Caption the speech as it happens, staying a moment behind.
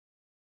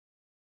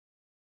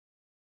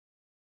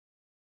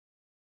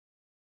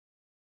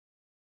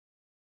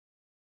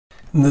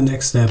In the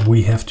next step,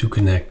 we have to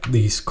connect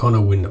these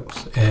corner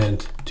windows,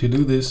 and to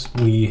do this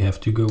we have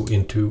to go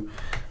into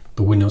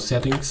the window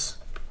settings,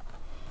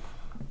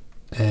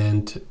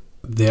 and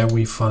there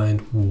we find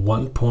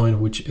one point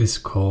which is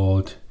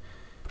called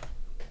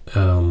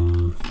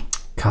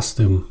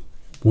custom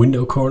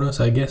window corners,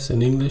 I guess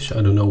in English.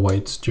 I don't know why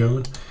it's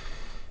German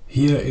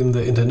here in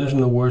the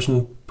international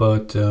version,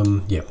 but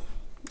yeah,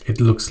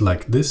 it looks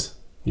like this.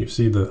 You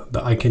see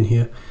the icon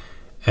here,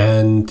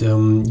 and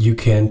you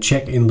can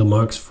check in the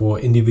marks for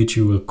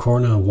individual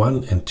corner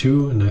 1 and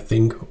 2, and I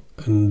think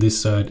on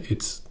this side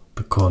it's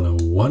the corner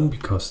 1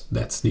 because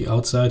that's the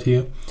outside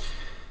here,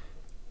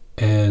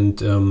 and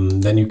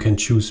then you can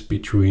choose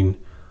between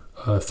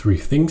 3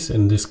 things.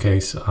 In this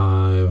case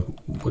I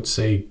would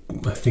say,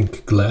 I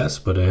think glass,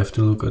 but I have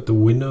to look at the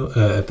window,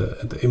 at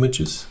the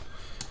images.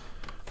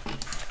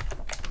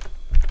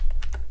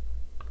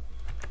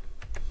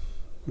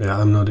 Yeah,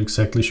 I'm not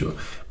exactly sure.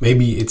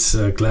 Maybe it's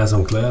glass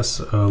on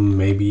glass,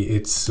 maybe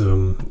it's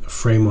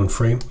frame on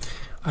frame.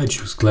 I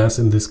choose glass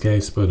in this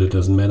case, but it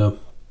doesn't matter.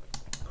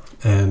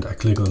 And I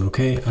click on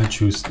OK. I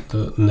choose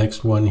the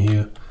next one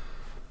here,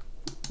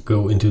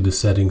 go into the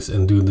settings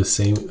and do the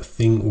same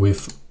thing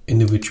with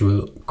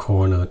individual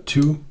corner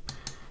 2.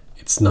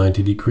 It's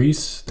 90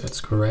 degrees, that's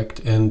correct.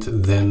 And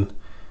then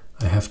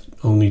I have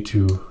only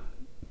to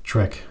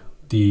track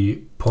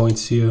the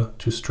points here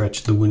to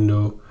stretch the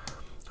window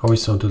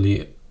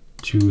horizontally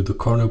to the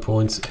corner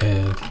points,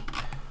 and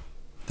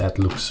that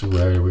looks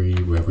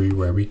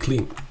very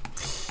clean.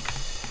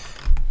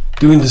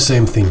 Doing the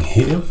same thing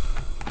here.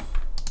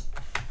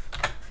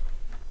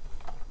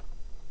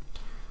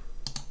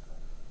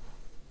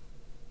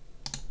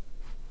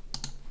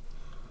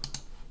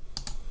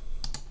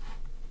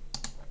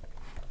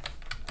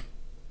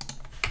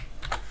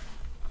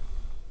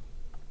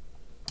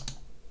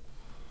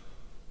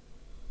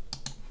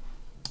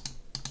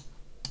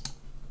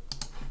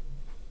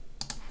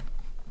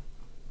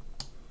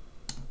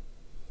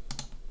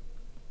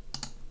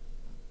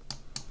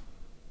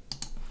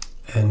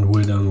 And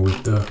we're done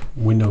with the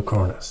window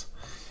corners.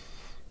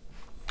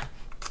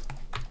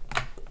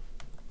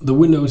 The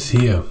windows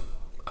here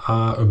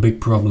are a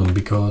big problem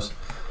because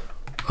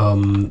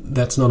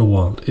that's not a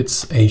wall,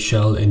 it's a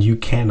shell, and you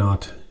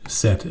cannot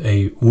set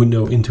a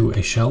window into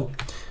a shell.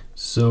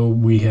 So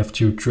we have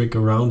to trick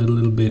around a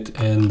little bit,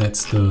 and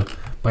that's the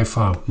by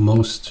far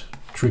most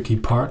tricky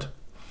part.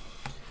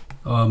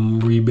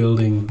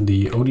 Rebuilding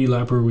the Oodi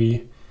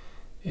library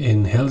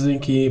in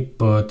Helsinki,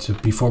 but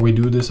before we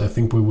do this, I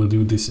think we will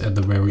do this at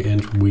the very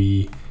end.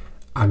 We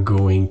are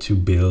going to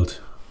build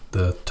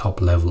the top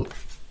level.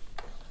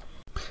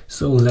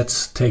 So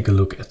let's take a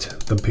look at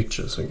the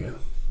pictures again.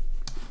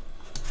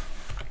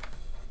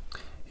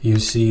 You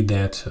see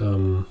that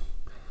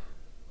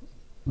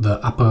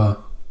the upper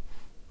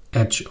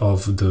edge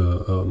of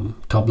the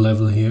top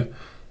level here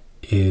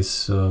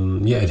is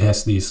yeah, it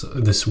has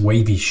this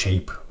wavy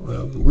shape.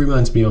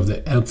 Reminds me of the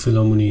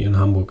Elbphilharmonie in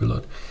Hamburg a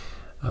lot.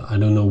 I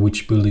don't know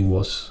which building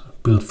was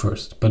built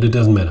first, but it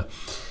doesn't matter.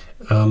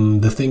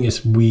 The thing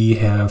is, we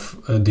have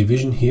a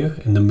division here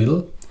in the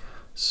middle,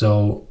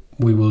 so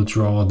we will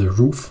draw the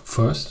roof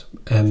first,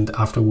 and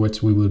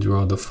afterwards we will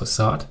draw the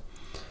facade.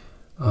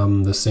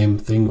 The same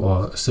thing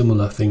or a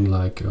similar thing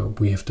like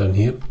we have done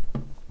here,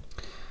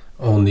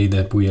 only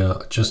that we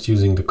are just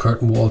using the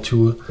curtain wall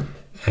tool,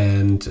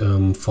 and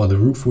for the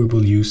roof we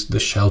will use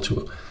the shell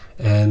tool.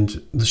 And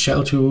the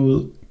shell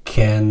tool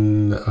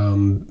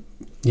can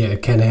yeah,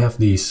 it can have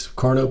these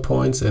corner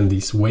points and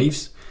these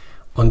waves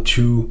on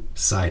 2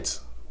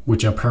 sides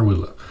which are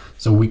parallel.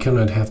 So we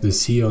cannot have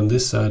this here on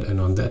this side and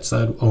on that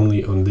side,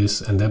 only on this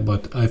and that,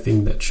 but I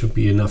think that should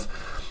be enough.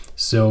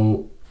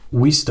 So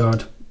we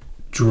start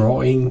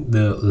drawing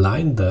the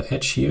line, the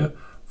edge here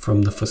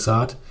from the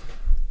facade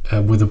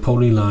with a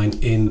polyline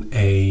in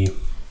a,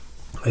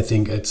 I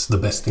think it's the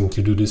best thing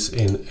to do this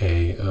in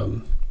a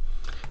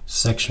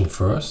section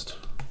first.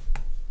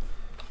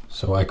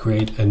 So I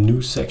create a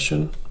new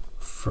section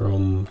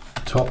from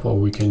top, or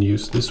we can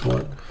use this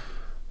one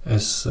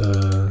as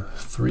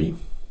 3.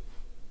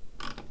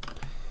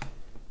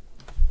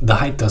 The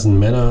height doesn't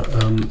matter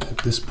at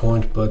this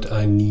point, but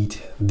I need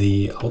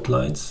the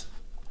outlines.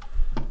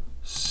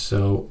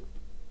 So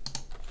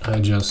I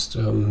just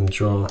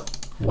draw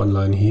one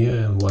line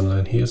here and one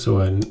line here,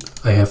 so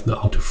I have the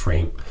outer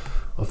frame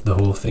of the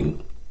whole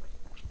thing.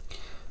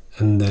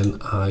 And then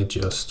I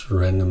just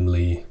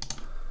randomly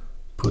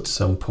put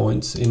some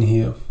points in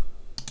here.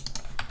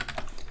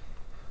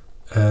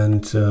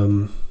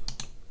 And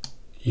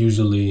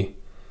usually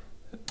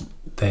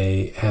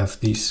they have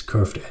these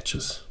curved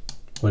edges.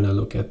 When I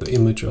look at the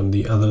image on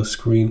the other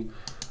screen,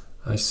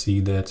 I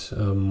see that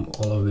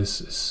all of this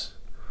is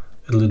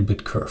a little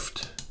bit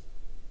curved.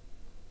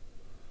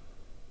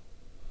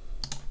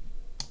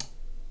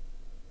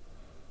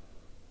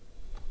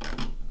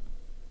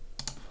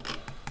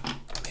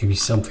 Maybe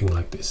something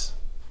like this.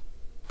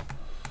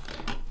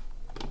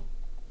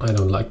 I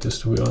don't like this,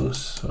 to be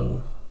honest,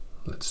 so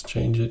let's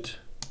change it.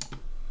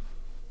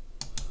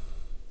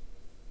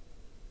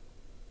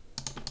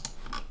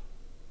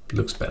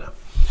 Looks better.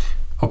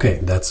 Okay,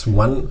 that's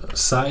one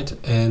side,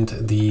 and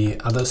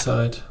the other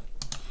side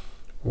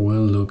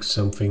will look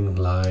something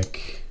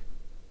like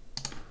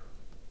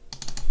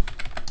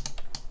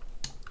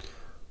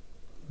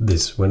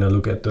this. When I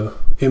look at the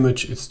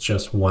image, it's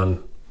just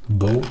one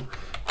bow,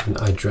 and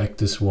I drag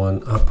this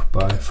one up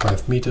by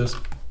 5 meters.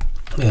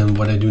 And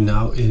what I do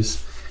now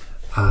is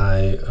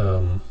I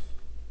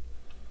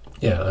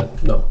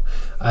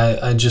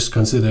just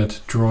considered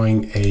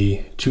drawing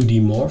a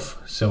 2D morph.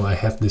 So I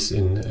have this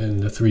in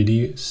the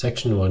 3D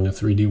section or in the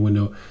 3D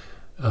window,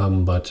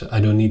 but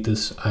I don't need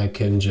this. I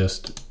can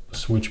just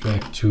switch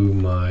back to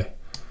my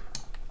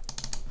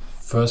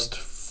first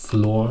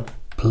floor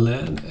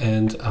plan,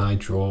 and I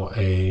draw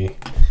a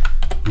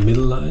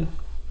middle line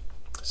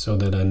so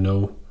that I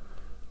know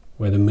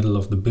where the middle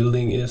of the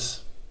building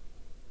is,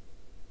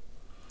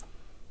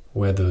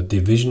 where the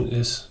division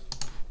is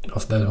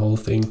of that whole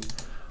thing,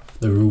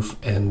 the roof,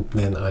 and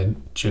then I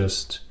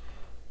just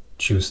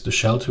choose the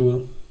shell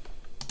tool.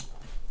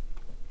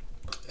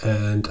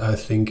 And I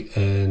think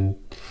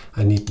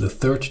I need the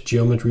third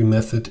geometry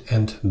method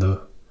and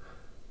the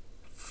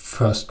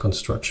first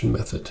construction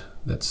method.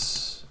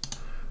 That's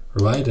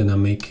right, and I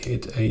make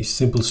it a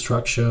simple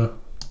structure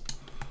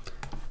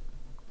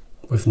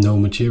with no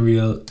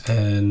material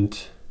and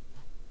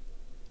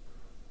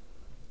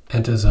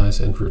enter size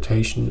and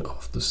rotation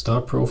of the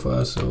start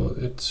profile. So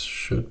it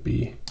should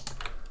be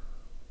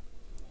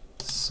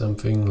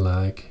something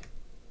like,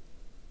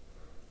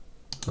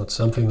 not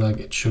something like,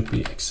 it should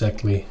be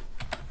exactly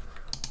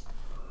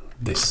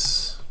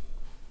this.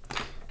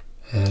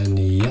 And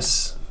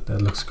yes,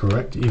 that looks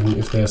correct, even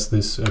if there's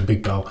this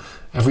big bow.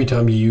 Every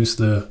time you use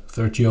the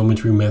third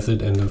geometry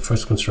method and the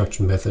first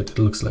construction method, it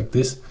looks like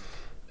this.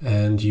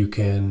 And you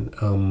can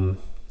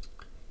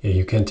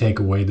you can take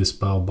away this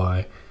bow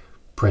by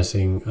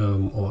pressing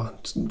or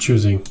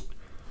choosing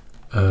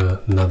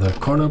another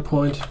corner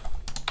point.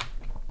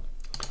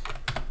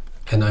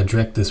 And I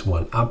drag this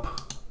one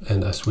up,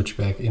 and I switch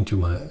back into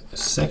my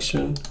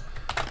section,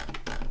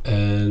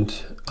 and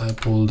I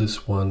pull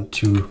this one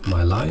to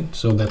my line.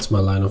 So that's my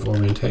line of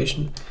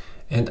orientation,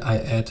 and I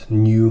add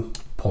new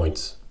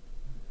points.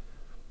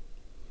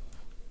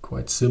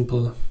 Quite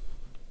simple.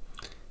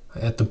 I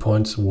add the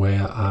points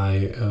where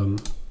I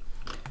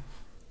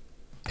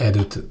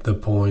added the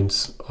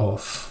points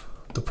of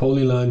the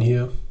polyline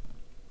here.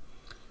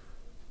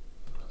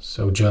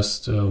 So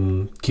just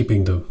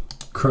keeping the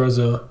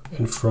cursor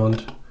in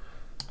front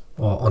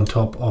or on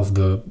top of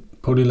the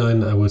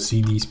polyline, I will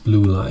see these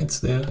blue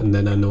lines there, and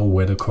then I know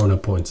where the corner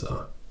points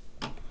are.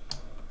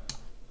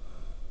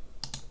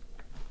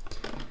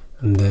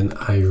 And then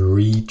I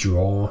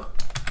redraw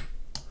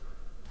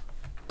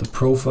the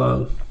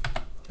profile.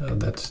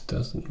 That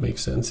doesn't make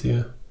sense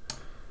here.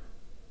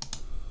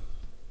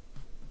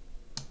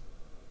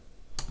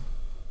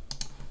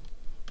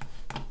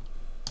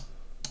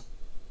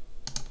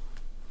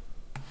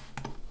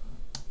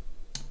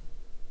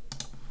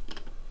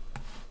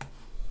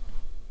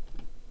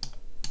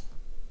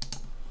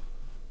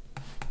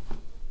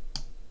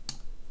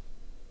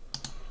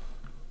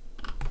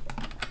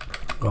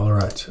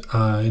 Alright,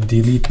 I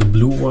delete the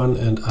blue one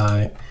and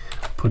I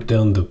put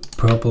down the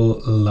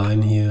purple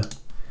line here,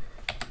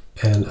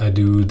 and I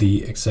do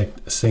the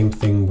exact same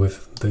thing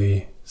with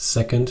the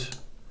second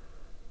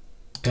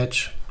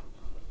edge.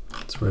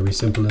 It's very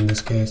simple in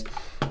this case,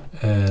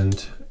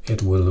 and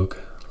it will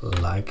look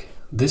like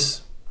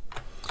this.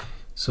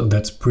 So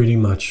that's pretty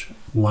much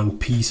one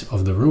piece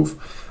of the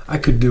roof. I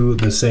could do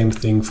the same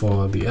thing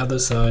for the other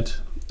side,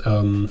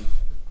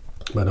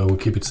 but I will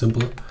keep it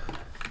simple,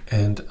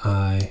 and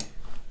I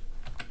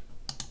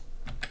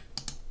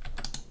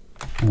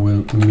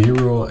will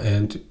mirror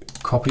and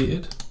copy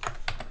it,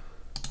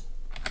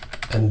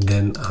 and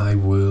then I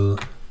will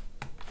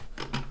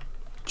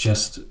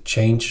just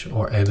change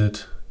or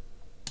edit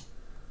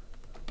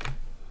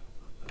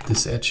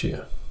this edge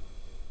here,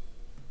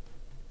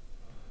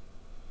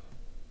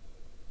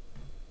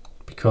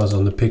 because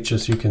on the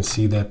pictures you can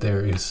see that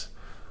there is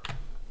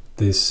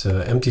this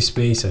empty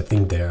space. I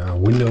think there are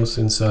windows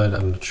inside,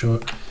 I'm not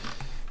sure.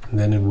 And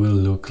then it will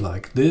look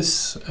like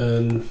this,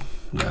 and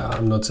yeah,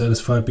 I'm not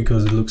satisfied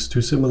because it looks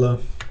too similar.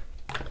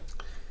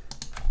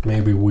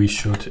 Maybe we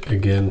should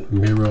again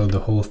mirror the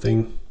whole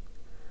thing,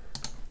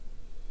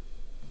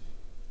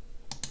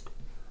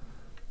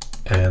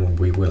 and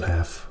we will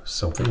have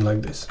something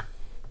like this.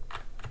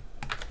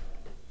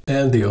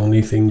 And the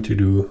only thing to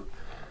do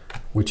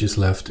which is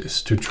left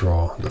is to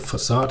draw the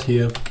facade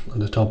here on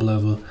the top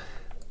level.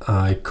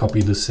 I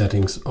copy the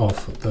settings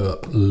of the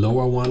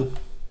lower one,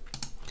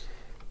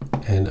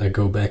 and I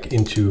go back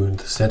into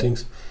the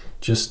settings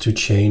just to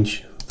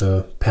change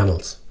the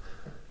panels.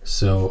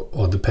 So,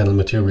 or the panel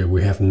material,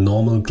 we have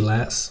normal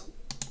glass,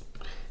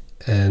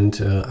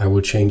 and I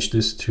will change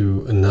this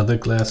to another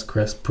glass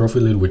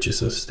profiled, which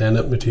is a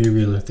standard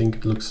material. I think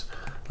it looks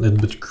a little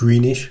bit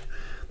greenish.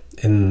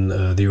 In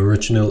the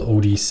original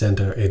Oodi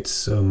center,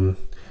 it's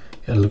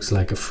it looks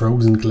like a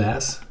frozen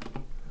glass,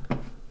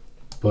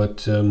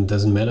 but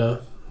doesn't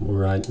matter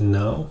right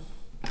now.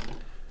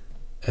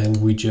 and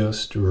we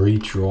just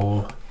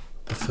redraw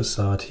the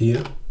facade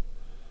here.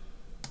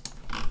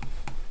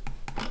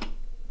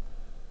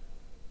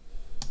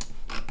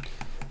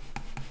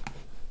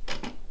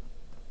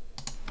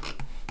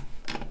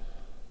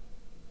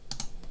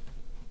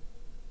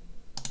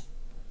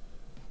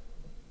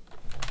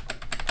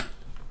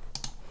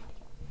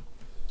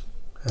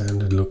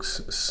 And it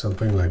looks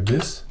something like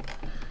this.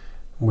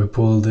 We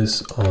pull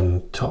this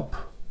on top,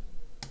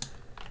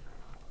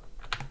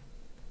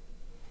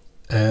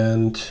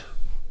 and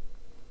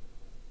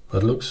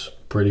that looks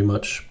pretty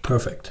much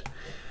perfect.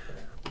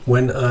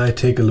 When I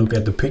take a look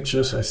at the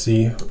pictures, I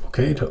see,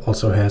 okay, it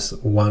also has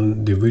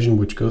one division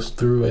which goes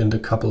through and a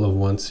couple of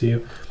ones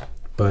here.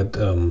 But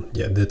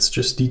yeah, that's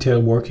just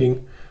detail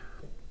working.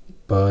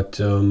 But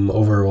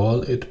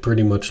overall, it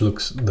pretty much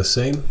looks the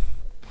same.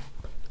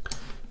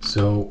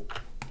 So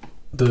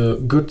the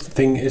good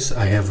thing is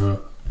I have a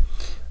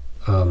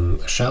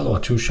shell or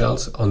two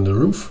shells on the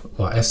roof,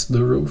 or as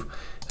the roof,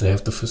 and I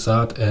have the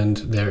facade, and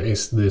there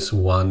is this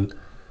one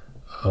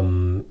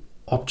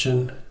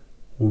option.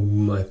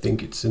 I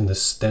think it's in the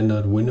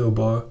standard window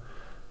bar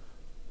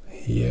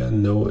here.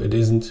 No, it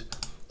isn't.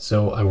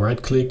 So I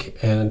right click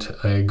and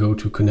I go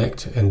to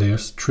connect, and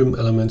there's trim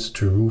elements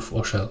to roof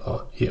or shell.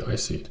 Oh, here I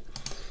see it.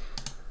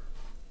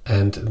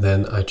 And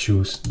then I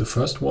choose the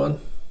first one.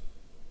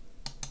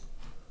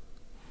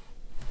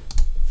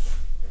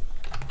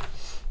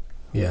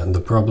 Yeah, and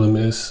the problem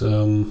is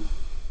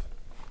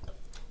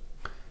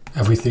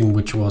everything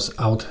which was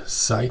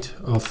outside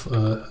of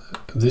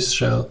this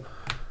shell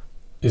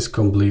is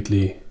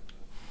completely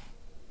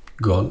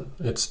gone.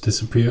 It's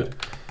disappeared.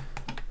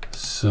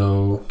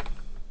 So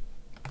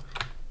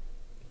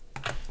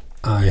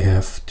I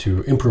have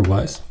to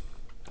improvise.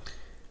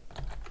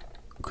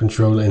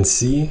 Control and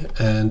C,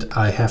 and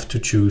I have to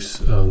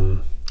choose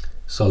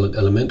solid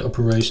element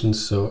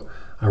operations. So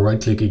I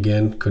right click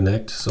again,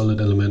 connect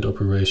solid element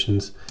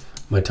operations.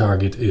 My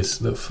target is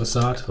the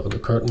facade or the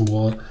curtain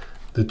wall.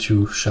 The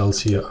two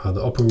shells here are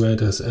the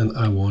operators, and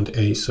I want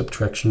a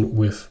subtraction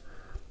with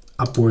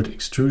upward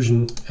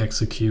extrusion,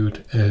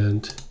 execute,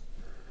 and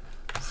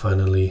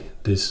finally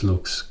this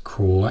looks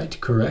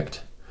quite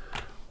correct.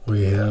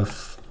 We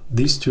have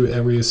these two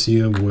areas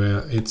here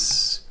where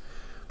it's,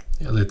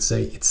 yeah, let's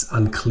say it's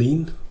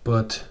unclean,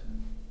 but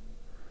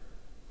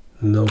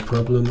no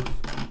problem.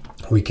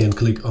 We can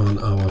click on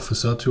our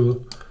facade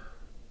tool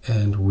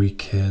and we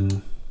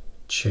can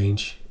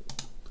change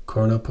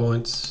corner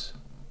points,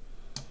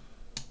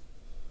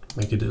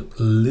 make it a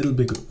little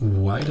bit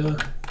wider.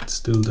 It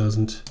still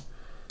doesn't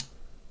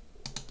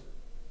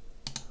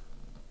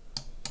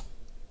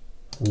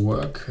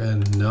work,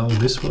 and now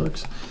this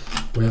works.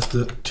 We have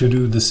to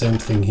do the same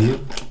thing here,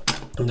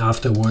 and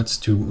afterwards,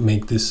 to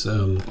make this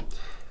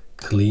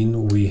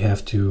clean, we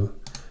have to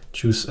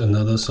choose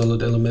another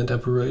solid element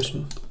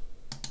operation.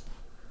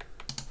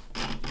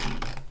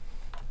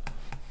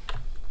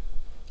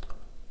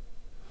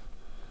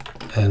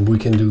 And we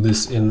can do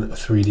this in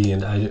 3D,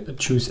 and I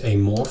choose a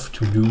morph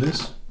to do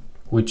this,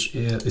 which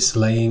is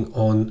laying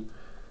on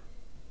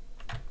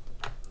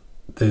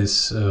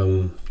this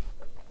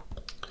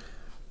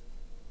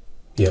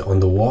yeah, on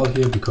the wall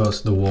here,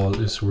 because the wall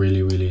is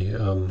really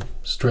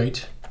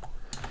straight.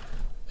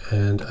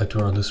 And I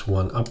draw this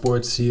one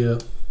upwards here,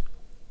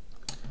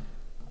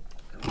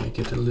 make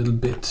it a little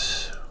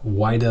bit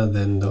wider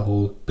than the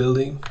whole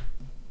building.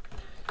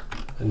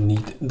 I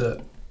need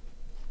the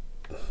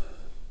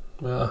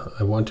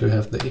I want to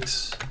have the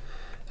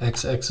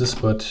x-axis,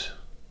 but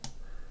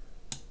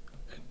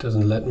it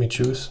doesn't let me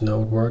choose.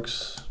 Now it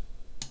works.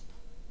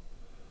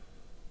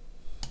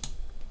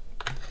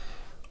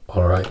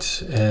 All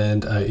right,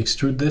 and I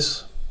extrude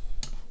this,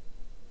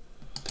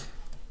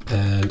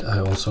 and I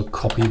also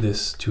copy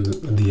this to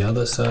the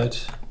other side.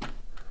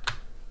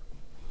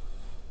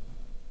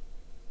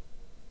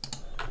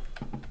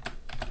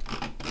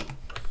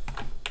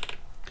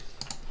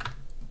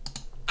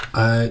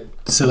 I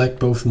select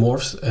both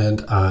morphs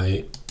and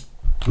I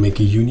make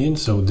a union,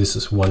 so this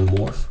is one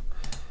morph.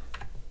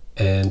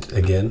 And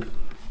again,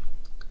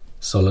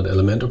 solid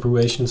element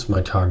operations.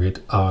 My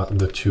target are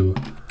the two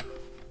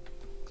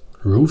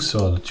roofs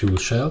or the two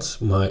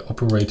shells. My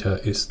operator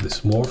is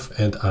this morph,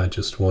 and I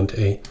just want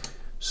a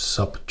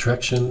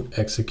subtraction,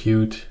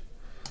 execute,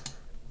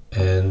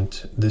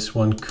 and this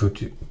one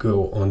could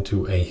go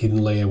onto a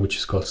hidden layer which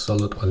is called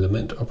solid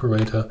element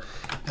operator,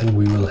 and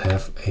we will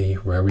have a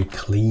very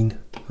clean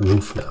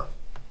roof now.